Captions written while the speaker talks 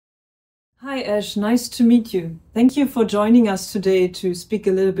Hi, Ash. Nice to meet you. Thank you for joining us today to speak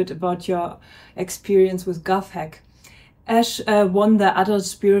a little bit about your experience with GovHack. Ash won the Adult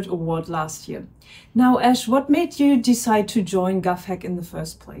Spirit Award last year. Now, Ash, what made you decide to join GovHack in the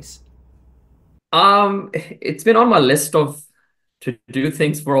first place? It's been on my list of to do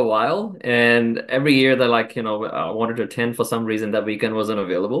things for a while, and every year that I wanted to attend for some reason that weekend wasn't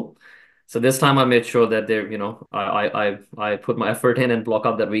available. So this time I made sure that I put my effort in and block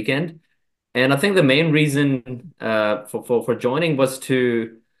out that weekend. And I think the main reason for joining was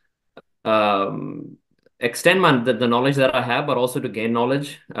to um extend the knowledge that I have, but also to gain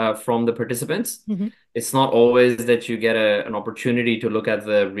knowledge from the participants. Mhm. It's not always that you get an opportunity to look at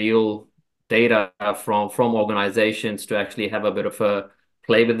the real data from organizations to actually have a bit of a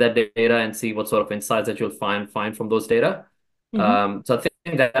play with that data and see what sort of insights that you'll find from those data. Mhm. So I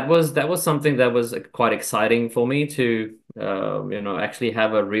think that was something that was quite exciting for me to actually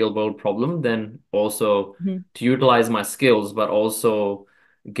have a real world problem, then also Mhm. to utilize my skills, but also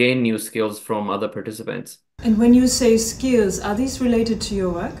gain new skills from other participants. And when you say skills, are these related to your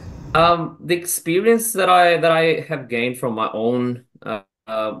work? The experience that I have gained from my own,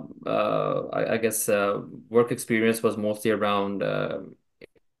 I guess, work experience was mostly around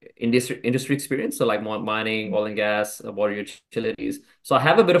industry experience, so like mining, oil and gas, water utilities. So I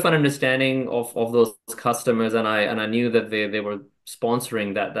have a bit of an understanding of those customers, and I knew that they were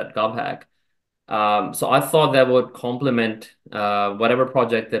sponsoring that GovHack. So I thought that would complement whatever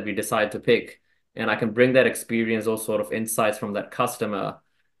project that we decide to pick, and I can bring that experience or sort of insights from that customer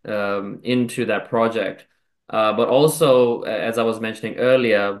into that project. But also, as I was mentioning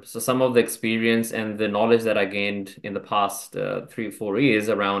earlier, so some of the experience and the knowledge that I gained in the past 3 or 4 years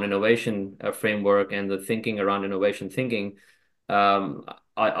around innovation framework and the thinking around innovation thinking, um,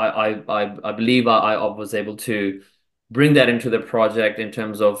 I believe I was able to bring that into the project in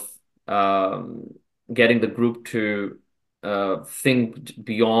terms of um, getting the group to think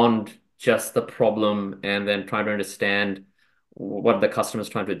beyond just the problem and then trying to understand what the customer is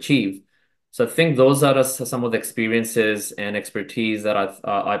trying to achieve. So I think those are some of the experiences and expertise that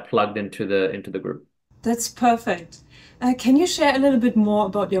I plugged into the group. That's perfect. Can you share a little bit more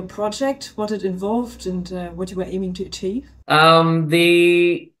about your project, what it involved, and what you were aiming to achieve?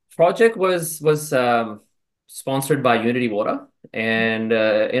 The project was sponsored by Unity Water, and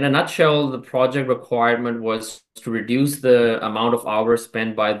in a nutshell, the project requirement was to reduce the amount of hours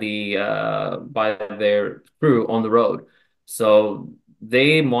spent by their crew on the road. So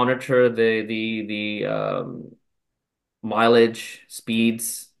they monitor the mileage,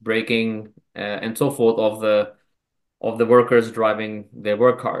 speeds, braking, and so forth of the workers driving their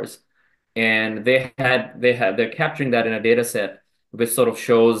work cars, and they're capturing that in a data set which sort of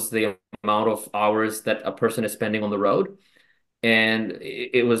shows the amount of hours that a person is spending on the road. And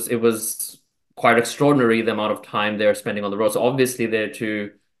it was quite extraordinary the amount of time they're spending on the road. So obviously they're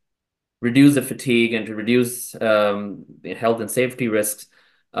to reduce the fatigue and to reduce the health and safety risks,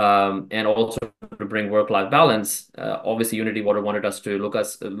 and also to bring work-life balance. Obviously Unity Water wanted us to look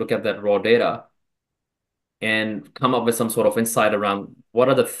at that raw data and come up with some sort of insight around what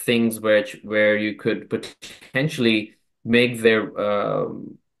are the things where you could potentially make their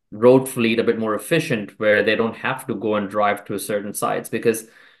road fleet a bit more efficient, where they don't have to go and drive to certain sites. Because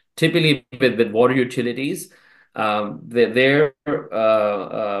typically with water utilities, their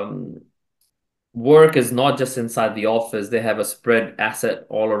work is not just inside the office. They have a spread asset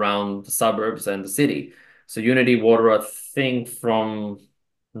all around the suburbs and the city. So Unity Water, I think from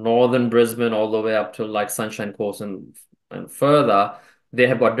northern Brisbane all the way up to like Sunshine Coast and further, they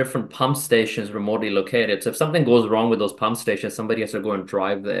have got different pump stations remotely located. So if something goes wrong with those pump stations, somebody has to go and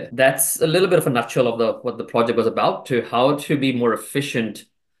drive there. That's a little bit of a nutshell of the what the project was about, to how to be more efficient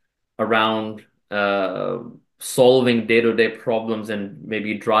around solving day-to-day problems and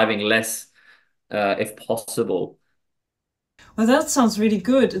maybe driving less if possible. Well, that sounds really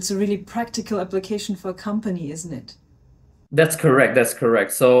good. It's a really practical application for a company, isn't it? That's correct. That's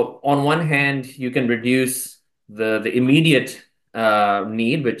correct. So on one hand, you can reduce the immediate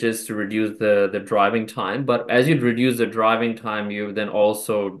need, which is to reduce the driving time. But as you reduce the driving time, you then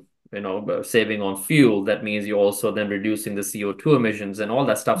also, saving on fuel. That means you also then reducing the CO2 emissions, and all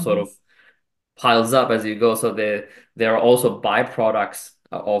that stuff sort Mhm. of piles up as you go. So there are also byproducts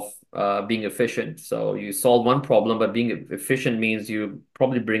of being efficient. So you solve one problem, but being efficient means you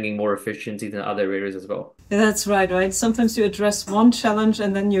probably bringing more efficiencies in other areas as well. Yeah, that's right, right? Sometimes you address one challenge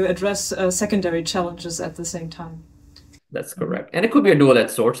and then you address secondary challenges at the same time. That's Mhm. correct. And it could be a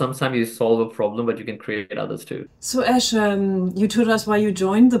dual-edged sword. Sometimes you solve a problem, but you can create others too. So, Ash, you told us why you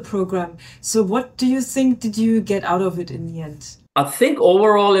joined the program. So, what do you think did you get out of it in the end? I think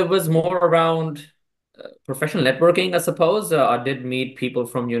overall it was more around professional networking, I suppose. I did meet people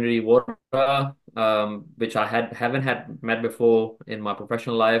from Unity Water, which I haven't had met before in my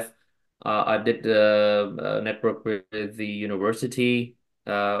professional life. I did network with the university,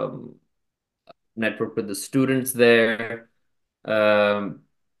 um, network with the students there. Um,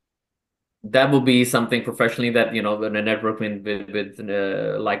 that will be something professionally that, the networking with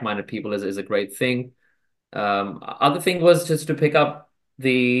like-minded people is a great thing. Other thing was just to pick up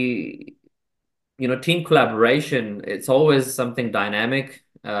the team collaboration. It's always something dynamic.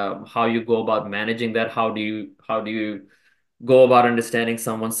 How you go about managing that, how do you go about understanding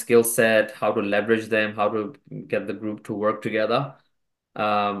someone's skill set, how to leverage them, how to get the group to work together.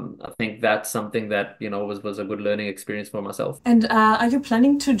 I think that's something that was a good learning experience for myself. And are you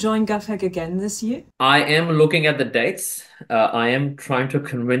planning to join GovHack again this year? I am looking at the dates. I am trying to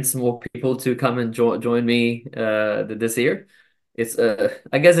convince more people to come and join me this year. It's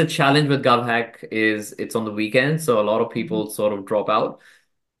I guess a challenge with GovHack is it's on the weekend, so a lot of Mhm. people sort of drop out.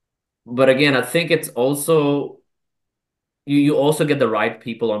 But again, I think it's also you also get the right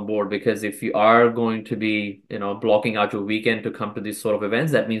people on board, because if you are going to be, blocking out your weekend to come to these sort of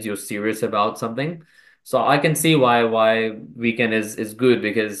events, that means you're serious about something. So I can see why weekend is good,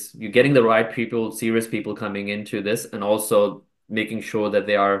 because you're getting the right people, serious people coming into this, and also making sure that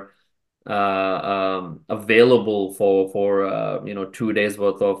they are available for 2 days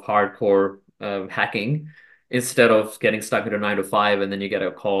worth of hardcore hacking, instead of getting stuck at a 9 to 5 and then you get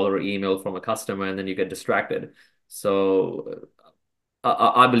a call or email from a customer and then you get distracted. So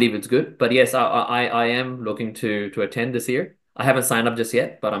I believe it's good. But yes, I am looking to attend this year. I haven't signed up just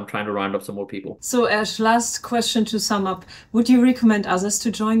yet, but I'm trying to round up some more people. So, Ash, last question to sum up. Would you recommend others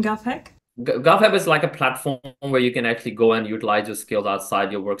to join GovHack? GovHub is like a platform where you can actually go and utilize your skills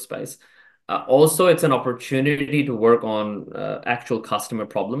outside your workspace. Also, it's an opportunity to work on actual customer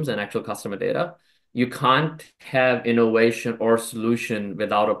problems and actual customer data. You can't have innovation or solution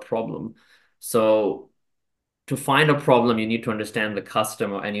without a problem. So to find a problem, you need to understand the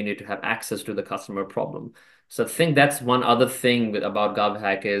customer and you need to have access to the customer problem. So I think that's one other thing about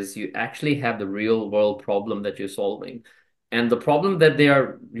GovHack is you actually have the real world problem that you're solving. And the problem that they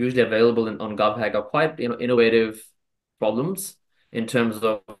are usually available on GovHack are quite, innovative problems in terms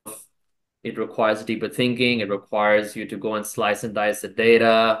of it requires deeper thinking. It requires you to go and slice and dice the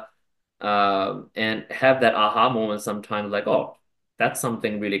data, and have that aha moment sometimes like, oh, that's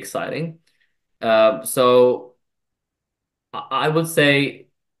something really exciting. So I would say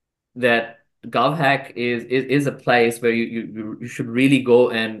that GovHack is a place where you should really go,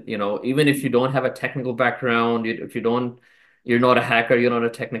 and even if you don't have a technical background, if you're not a hacker, you're not a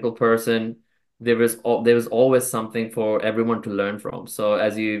technical person, there is always something for everyone to learn from. So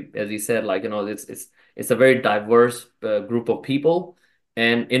as you said, like it's a very diverse group of people,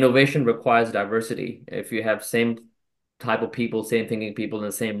 and innovation requires diversity. If you have same type of people, same thinking people in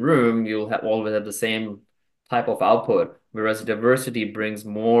the same room, you'll always have the same type of output, whereas diversity brings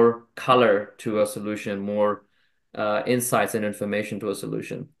more color to a solution, more insights and information to a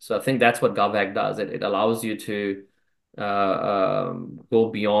solution. So I think that's what GovHack does. It allows you to go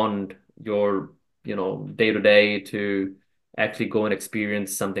beyond your day to day to actually go and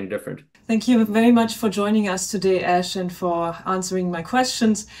experience something different. Thank you very much for joining us today, Ash, and for answering my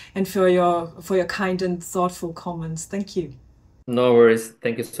questions and for your kind and thoughtful comments. Thank you. No worries.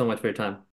 Thank you so much for your time.